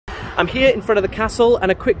I'm here in front of the castle,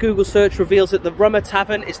 and a quick Google search reveals that the Rummer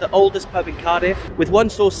Tavern is the oldest pub in Cardiff, with one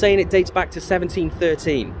source saying it dates back to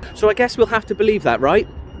 1713. So I guess we'll have to believe that, right?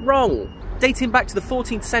 Wrong. Dating back to the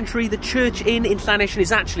 14th century, the Church Inn in Llanishen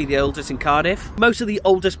is actually the oldest in Cardiff. Most of the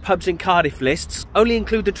oldest pubs in Cardiff lists only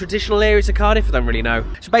include the traditional areas of Cardiff. I don't really know.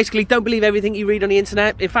 So basically, don't believe everything you read on the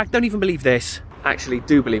internet. In fact, don't even believe this. Actually,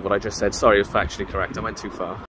 do believe what I just said. Sorry, it was factually correct. I went too far.